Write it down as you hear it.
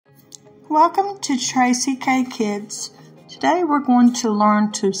Welcome to Tracy K Kids. Today we're going to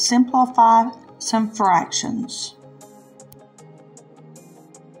learn to simplify some fractions.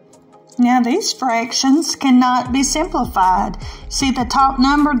 Now these fractions cannot be simplified. See the top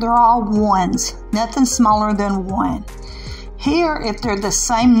number, they're all ones, nothing smaller than 1. Here, if they're the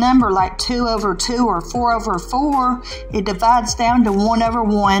same number like 2 over 2 or 4 over 4, it divides down to 1 over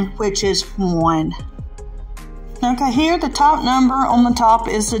 1, which is 1. Okay, here the top number on the top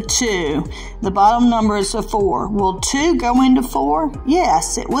is a 2. The bottom number is a 4. Will 2 go into 4?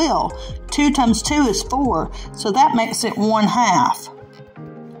 Yes, it will. 2 times 2 is 4, so that makes it 1/2.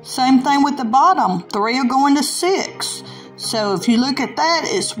 Same thing with the bottom. 3 will go into 6. So if you look at that,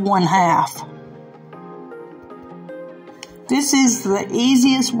 it's 1/2. This is the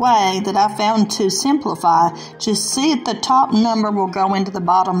easiest way that I found to simplify. Just see if the top number will go into the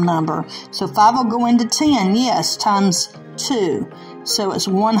bottom number. So 5 will go into 10, yes, times 2. So it's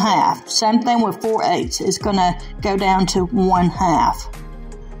 1/2. Same thing with 4/8. It's going to go down to 1/2.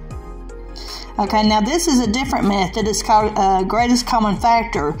 Okay, now this is a different method. It's called greatest common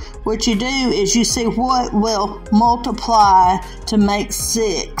factor. What you do is you see what will multiply to make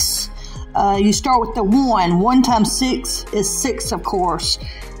 6. You start with the 1. 1 times 6 is 6, of course.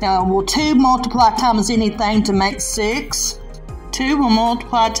 Now, will 2 multiply times anything to make 6? 2 will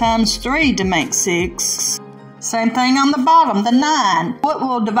multiply times 3 to make 6. Same thing on the bottom, the 9. What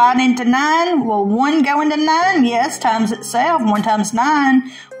will divide into 9? Will 1 go into 9? Yes, times itself. 1 times 9.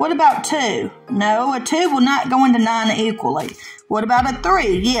 What about 2? No, a 2 will not go into 9 equally. What about a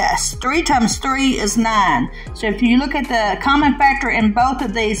 3? Yes, 3 times 3 is 9. So if you look at the common factor in both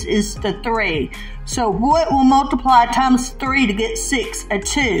of these is the 3. So what will multiply times 3 to get 6? A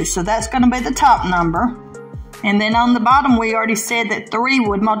 2. So that's going to be the top number. And then on the bottom, we already said that 3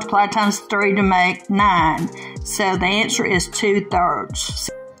 would multiply times 3 to make 9. So the answer is 2/3.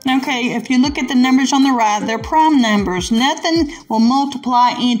 Okay, if you look at the numbers on the right, they're prime numbers. Nothing will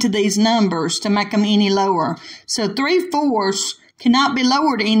multiply into these numbers to make them any lower. So 3/4 cannot be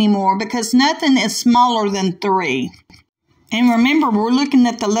lowered anymore because nothing is smaller than 3. And remember, we're looking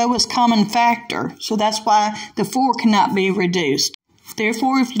at the lowest common factor. So that's why the 4 cannot be reduced.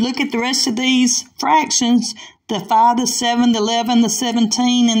 Therefore, if you look at the rest of these fractions, the 5, the 7, the 11, the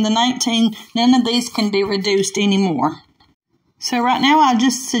 17, and the 19, none of these can be reduced anymore. So right now, I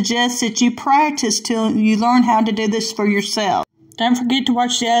just suggest that you practice till you learn how to do this for yourself. Don't forget to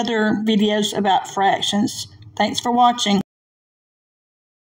watch the other videos about fractions. Thanks for watching.